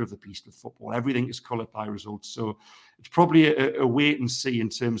nature of the beast of football. Everything is coloured by results. So it's probably a wait and see in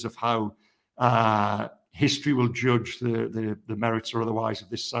terms of how history will judge the merits or otherwise of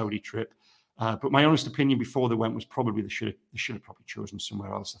this Saudi trip. But my honest opinion before they went was probably they should have probably chosen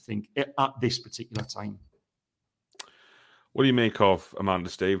somewhere else, I think, at this particular time. What do you make of Amanda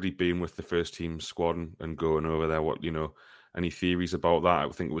Staveley being with the first team squad and going over there? Any theories about that? I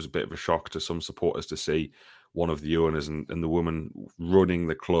think it was a bit of a shock to some supporters to see one of the owners and the woman running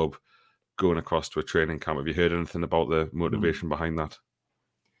the club going across to a training camp. Have you heard anything about the motivation behind that?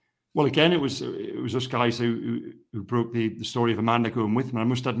 Well, again, it was us guys who broke the story of Amanda going with me. I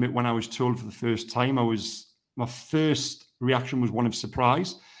must admit, when I was told for the first time, my first reaction was one of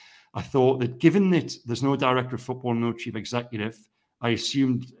surprise. I thought that given that there's no director of football, no chief executive, I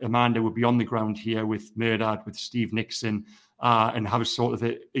assumed Amanda would be on the ground here with Mehrdad, with Steve Nixon, and have a sort of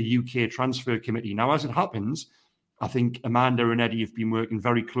a UK transfer committee. Now, as it happens, I think Amanda and Eddie have been working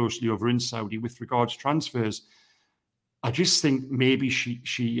very closely over in Saudi with regards to transfers. I just think maybe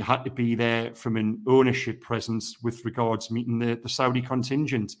she had to be there from an ownership presence with regards to meeting the Saudi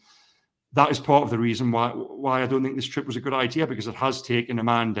contingent. That is part of the reason why I don't think this trip was a good idea, because it has taken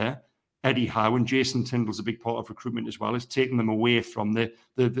Amanda, Eddie Howe, and Jason Tyndall's a big part of recruitment as well. It's taken them away from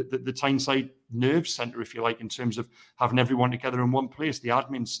the Tyneside nerve centre, if you like, in terms of having everyone together in one place. The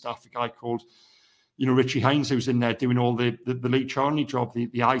admin staff, a guy called Richie Hines, who's in there doing all the Lee Charnley job,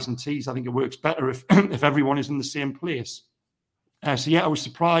 the I's and T's. I think it works better if everyone is in the same place. I was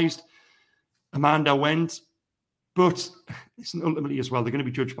surprised Amanda went. But ultimately as well, they're going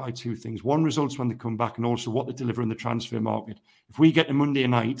to be judged by two things. One, results when they come back, and also what they deliver in the transfer market. If we get to Monday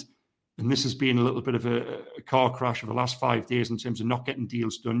night, and this has been a little bit of a car crash of the last 5 days in terms of not getting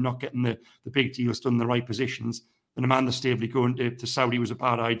deals done, not getting the big deals done in the right positions, then Amanda Staveley going to Saudi was a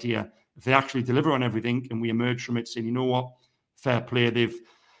bad idea. If they actually deliver on everything and we emerge from it saying, you know what, fair play,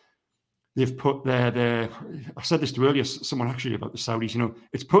 they've put their I said this to earlier, someone actually about the Saudis,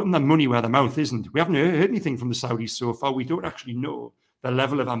 it's putting their money where their mouth isn't. We haven't heard anything from the Saudis so far. We don't actually know their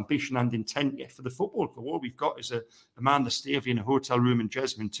level of ambition and intent yet for the football club. All we've got is Amanda Staveley in a hotel room in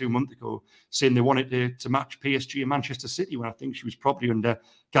Jesmond 2 months ago saying they wanted to match PSG and Manchester City, when I think she was probably under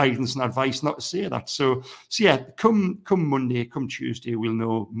guidance and advice not to say that. So yeah, come Monday, come Tuesday, we'll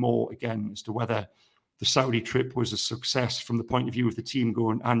know more again as to whether the Saudi trip was a success from the point of view of the team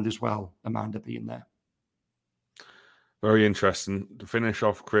going, and as well Amanda being there. Very interesting. To finish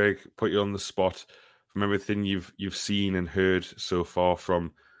off, Craig, put you on the spot. From everything you've seen and heard so far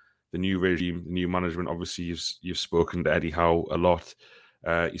from the new regime, the new management, obviously you've spoken to Eddie Howe a lot.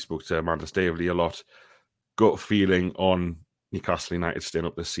 You spoke to Amanda Staveley a lot. Gut feeling on Newcastle United staying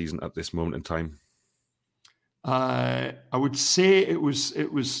up this season at this moment in time? I would say it was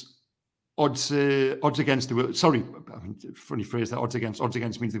odds against the will. Sorry, funny phrase that odds against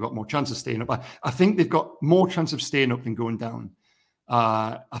means they've got more chance of staying up. I think they've got more chance of staying up than going down.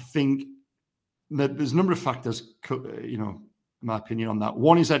 I think that there's a number of factors, in my opinion, on that.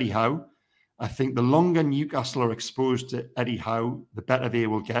 One is Eddie Howe. I think the longer Newcastle are exposed to Eddie Howe, the better they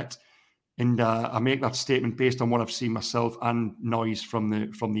will get. And I make that statement based on what I've seen myself and noise from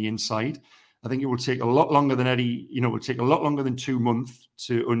the inside. I think it will take a lot longer than Eddie, it will take a lot longer than 2 months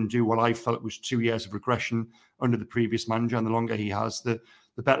to undo what I felt was 2 years of regression under the previous manager. And the longer he has, the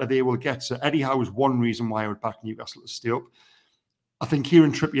better they will get. So Eddie Howe is one reason why I would back Newcastle to stay up. I think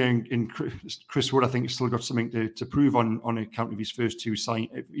Kieran Trippier and Chris Wood, I think, has still got something to prove on account of his first two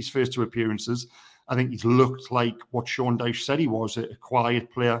appearances. I think he's looked like what Sean Dyche said he was, a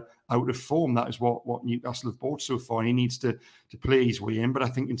quiet player out of form. That is what Newcastle have bought so far, and he needs to play his way in. But I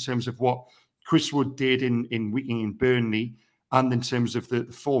think in terms of what Chris Wood did in Wigan and Burnley, and in terms of the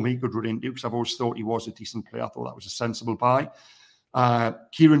form he could run into, because I've always thought he was a decent player, I thought that was a sensible buy.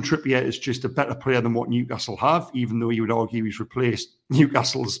 Kieran Trippier is just a better player than what Newcastle have, even though you would argue he's replaced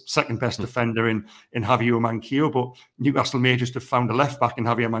Newcastle's second best defender in Javier Manquillo. But Newcastle may just have found a left back in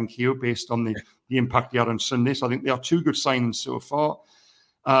Javier Manquillo based on the impact he had on Sunday. So I think they are two good signings so far.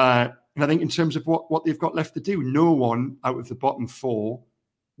 And I think in terms of what they've got left to do, no one out of the bottom four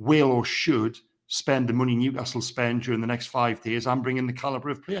will or should spend the money Newcastle spend during the next 5 days and bring in the calibre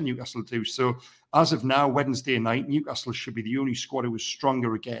of player Newcastle do. So as of now, Wednesday night, Newcastle should be the only squad who is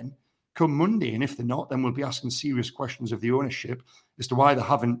stronger again come Monday. And if they're not, then we'll be asking serious questions of the ownership as to why they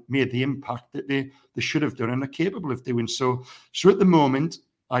haven't made the impact that they should have done and are capable of doing. So at the moment,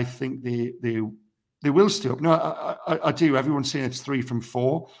 I think they will stay up. No, I do. Everyone's saying it's 3 from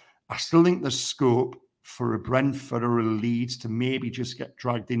 4. I still think there's scope for a Brentford or a Leeds to maybe just get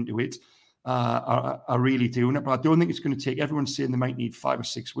dragged into it. I really do. But I don't think it's going to take, everyone's saying they might need 5 or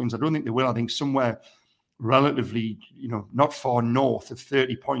 6 wins. I don't think they will. I think somewhere relatively, not far north of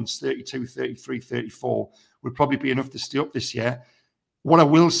 30 points, 32, 33, 34, will probably be enough to stay up this year. What I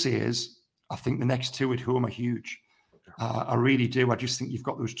will say is, I think the next 2 at home are huge. I really do. I just think you've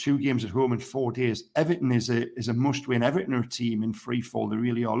got those 2 games at home in 4 days. Everton is a must-win. Everton are a team in free fall. They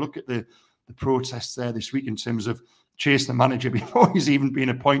really are. Look at the protests there this week in terms of chasing the manager before he's even been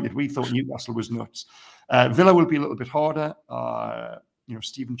appointed. We thought Newcastle was nuts. Villa will be a little bit harder.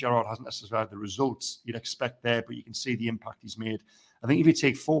 Steven Gerrard hasn't necessarily had the results you'd expect there, but you can see the impact he's made. I think if you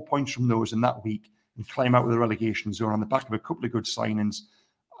take 4 points from those in that week and climb out with the relegation zone on the back of a couple of good signings,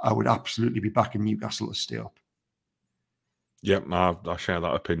 I would absolutely be backing Newcastle to stay up. Yep, I share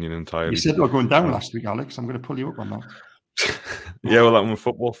that opinion entirely. You said they were going down last week, Alex. I'm going to pull you up on that. Yeah, well, I'm a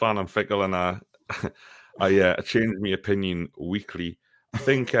football fan. I'm fickle, and I change my opinion weekly. I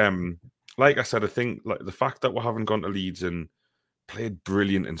think, like I said, the fact that we haven't gone to Leeds and played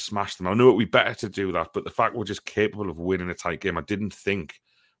brilliant and smashed them. I know it would be better to do that, but the fact we're just capable of winning a tight game, I didn't think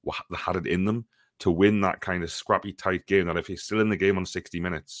they had it in them to win that kind of scrappy, tight game. That if you're still in the game on 60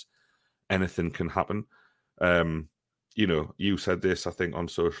 minutes, anything can happen. You said this, I think, on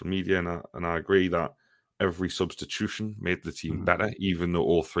social media, and I agree that every substitution made the team better, even though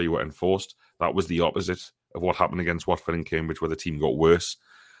all 3 were enforced. That was the opposite of what happened against Watford and Cambridge, where the team got worse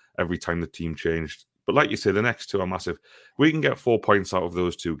every time the team changed. But like you say, the next 2 are massive. We can get 4 points out of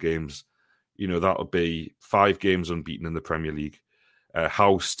those 2 games. That'll be 5 games unbeaten in the Premier League.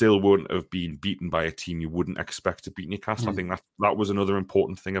 Howe still wouldn't have been beaten by a team you wouldn't expect to beat Newcastle. I think that was another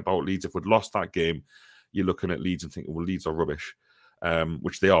important thing about Leeds. If we'd lost that game, you're looking at Leeds and thinking, well, Leeds are rubbish,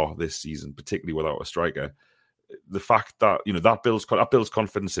 which they are this season, particularly without a striker. The fact that, that builds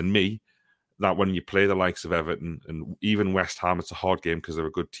confidence in me that when you play the likes of Everton and even West Ham, it's a hard game because they're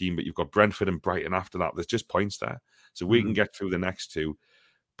a good team, but you've got Brentford and Brighton after that. There's just points there. So we can get through the next 2,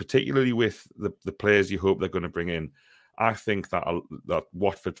 particularly with the players you hope they're going to bring in. I think that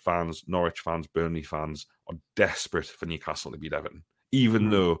Watford fans, Norwich fans, Burnley fans are desperate for Newcastle to beat Everton, even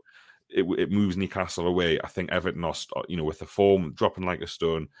though it moves Newcastle away. I think Everton are, with the form dropping like a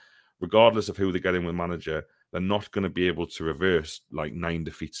stone, regardless of who they get in with manager, they're not going to be able to reverse like 9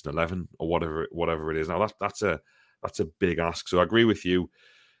 defeats in 11 or whatever it is. Now that's a big ask. So I agree with you.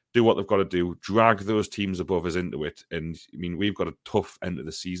 Do what they've got to do. Drag those teams above us into it. And I mean, we've got a tough end of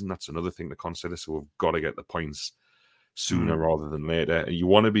the season. That's another thing to consider. So we've got to get the points sooner rather than later. And you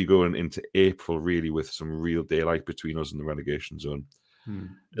want to be going into April really with some real daylight between us and the relegation zone. You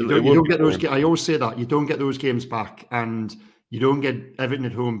don't get those. I always say that you don't get those games back, and you don't get Everton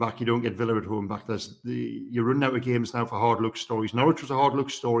at home back. You don't get Villa at home back. You're running out of games now for hard luck stories. Norwich was a hard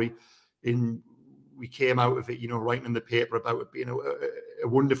luck story. We came out of it, writing in the paper about it being a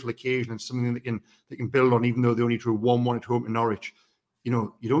wonderful occasion and something they can build on, even though they only drew 1-1 at home to Norwich.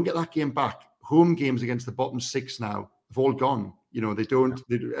 You don't get that game back. Home games against the bottom 6 now have all gone. They don't.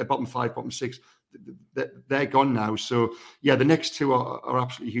 They're bottom 5, bottom 6. They're gone now. So yeah, the next 2 are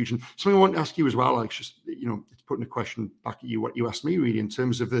absolutely huge. And something I want to ask you as well, Alex, just it's putting a question back at you, what you asked me really in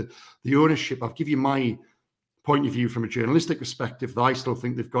terms of the ownership. I'll give you my point of view from a journalistic perspective. That I still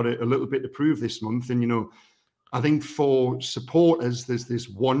think they've got a little bit to prove this month. And I think for supporters, there's this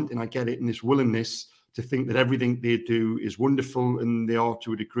want, and I get it, and this willingness to think that everything they do is wonderful, and they are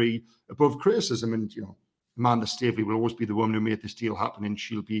to a degree above criticism. And Amanda Staveley will always be the woman who made this deal happen, and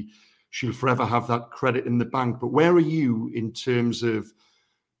she'll forever have that credit in the bank. But where are you in terms of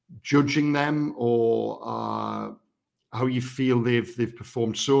judging them, or how you feel they've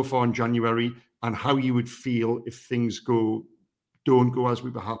performed so far in January, and how you would feel if things don't go as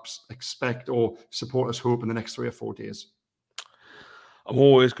we perhaps expect or supporters hope in the next 3 or 4 days? I'm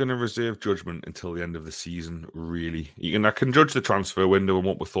always going to reserve judgment until the end of the season, really. I can judge the transfer window and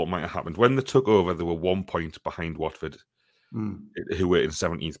what we thought might have happened. When they took over, they were 1 point behind Watford, who were in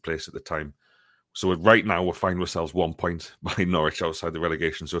 17th place at the time. So right now, we're finding ourselves 1 point behind Norwich outside the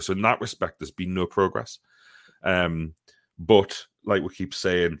relegation. So in that respect, there's been no progress. But like we keep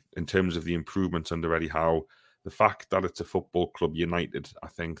saying, in terms of the improvements under Eddie Howe, the fact that it's a football club United, I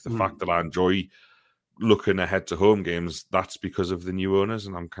think the fact that I enjoy looking ahead to home games, that's because of the new owners,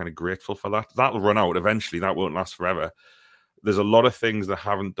 and I'm kind of grateful for that. That'll run out eventually. That won't last forever. There's a lot of things they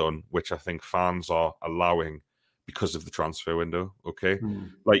haven't done, which I think fans are allowing because of the transfer window, okay?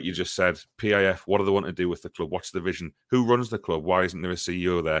 Like you just said, PIF, what do they want to do with the club? What's the vision? Who runs the club? Why isn't there a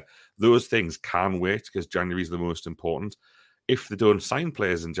CEO there? Those things can wait because January is the most important. If they don't sign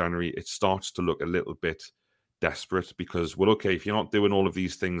players in January, it starts to look a little bit desperate because, well, okay, if you're not doing all of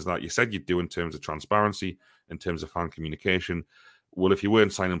these things that you said you'd do in terms of transparency, in terms of fan communication, well, if you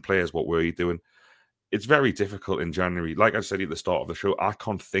weren't signing players, what were you doing? It's very difficult in January. Like I said at the start of the show, I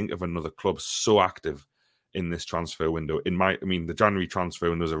can't think of another club so active in this transfer window. The January transfer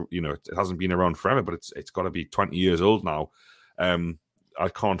window, it hasn't been around forever, but it's got to be 20 years old now. I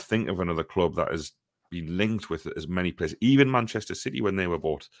can't think of another club that has been linked with as many players. Even Manchester City, when they were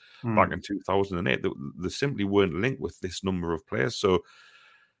bought back in 2008, they simply weren't linked with this number of players. So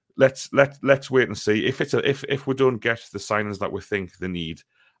let's wait and see. If we don't get the signings that we think they need,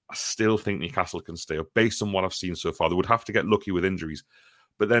 I still think Newcastle can stay up based on what I've seen so far. They would have to get lucky with injuries.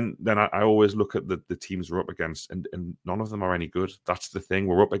 But then I always look at the teams we're up against, and none of them are any good. That's the thing.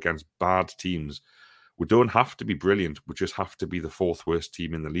 We're up against bad teams. We don't have to be brilliant. We just have to be the fourth worst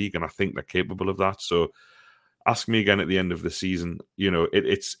team in the league, and I think they're capable of that. So ask me again at the end of the season.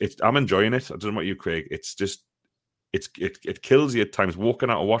 I'm enjoying it. I don't know about you, Craig. It's just it kills you at times. Walking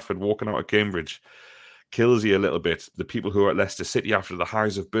out of Watford, walking out of Cambridge, kills you a little bit. The people who are at Leicester City after the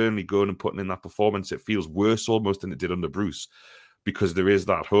highs of Burnley going and putting in that performance, it feels worse almost than it did under Bruce because there is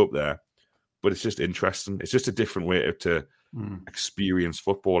that hope there. But it's just interesting. It's just a different way to experience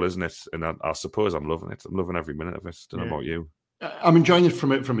football, isn't it? And I suppose I'm loving it. I'm loving every minute of it. Don't know about you. I'm enjoying it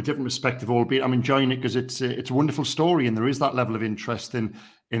from a different perspective, albeit I'm enjoying it because it's a wonderful story, and there is that level of interest in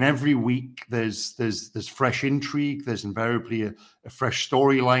every week. There's fresh intrigue. There's invariably a fresh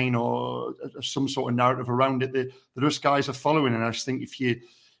storyline or some sort of narrative around it that us guys are following. And I just think if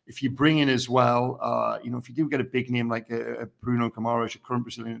you bring in as well, if you do get a big name like a Bruno Guimaraes, a current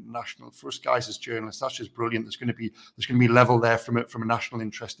Brazilian international, for us guys as journalists, that's just brilliant. There's going to be level there from a national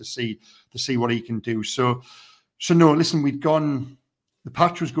interest to see what he can do. So no, listen, the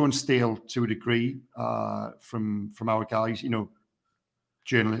patch was going stale to a degree from our guys. I use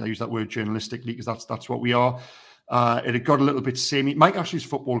that word journalistically because that's what we are. It had got a little bit samey. Mike Ashley's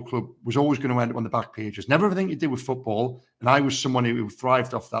football club was always going to end up on the back pages. Never everything to do with football. And I was someone who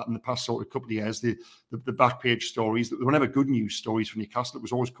thrived off that in the past sort of couple of years. The back page stories, there were never good news stories from Newcastle. It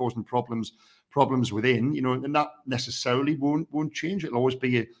was always causing problems within, and that necessarily won't change. It'll always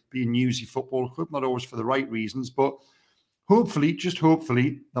be a newsy football club, not always for the right reasons, but hopefully, just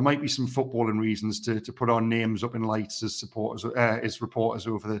hopefully, there might be some footballing reasons to put our names up in lights as supporters, as reporters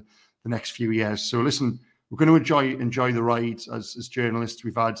over the next few years. So listen, we're going to enjoy the ride as journalists.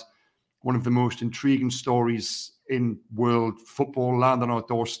 We've had one of the most intriguing stories in world football land on our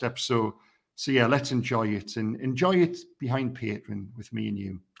doorstep. So yeah, let's enjoy it and enjoy it behind Patreon with me and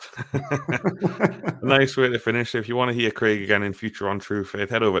you. A nice way to finish. If you want to hear Craig again in future on True Faith,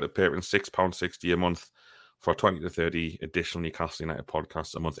 head over to Patreon, £6.60 a month for 20 to 30 additional Newcastle United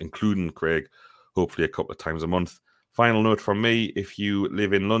podcasts a month, including Craig, hopefully a couple of times a month. Final note from me, if you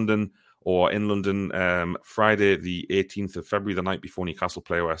live in London or in London, Friday the 18th of February, the night before Newcastle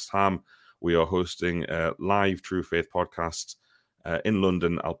play West Ham, we are hosting a live True Faith podcast in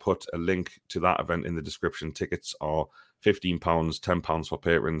London. I'll put a link to that event in the description. Tickets are £15, £10 for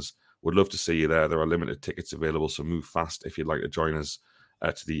patrons. Would love to see you there. There are limited tickets available, so move fast if you'd like to join us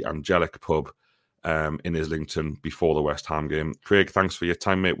to the Angelic pub in Islington before the West Ham game. Craig, thanks for your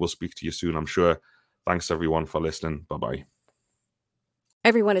time, mate. We'll speak to you soon, I'm sure. Thanks, everyone, for listening. Bye-bye.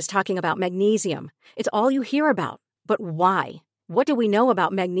 Everyone is talking about magnesium. It's all you hear about. But why? What do we know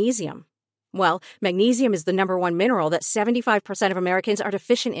about magnesium? Well, magnesium is the number one mineral that 75% of Americans are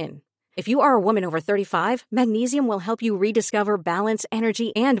deficient in. If you are a woman over 35, magnesium will help you rediscover balance,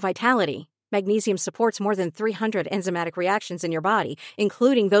 energy, and vitality. Magnesium supports more than 300 enzymatic reactions in your body,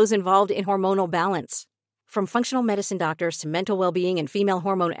 including those involved in hormonal balance. From functional medicine doctors to mental well-being and female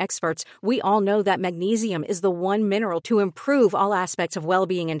hormone experts, we all know that magnesium is the one mineral to improve all aspects of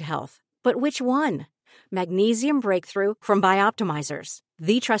well-being and health. But which one? Magnesium Breakthrough from Bioptimizers,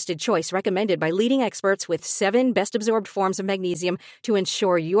 the trusted choice recommended by leading experts with 7 best-absorbed forms of magnesium to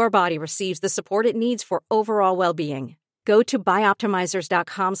ensure your body receives the support it needs for overall well-being. Go to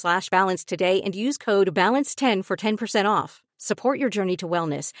bioptimizers.com/balance today and use code BALANCE10 for 10% off. Support your journey to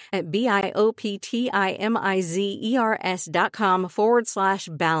wellness at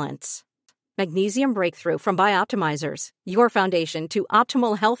bioptimizers.com/balance. Magnesium Breakthrough from Bioptimizers, your foundation to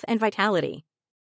optimal health and vitality.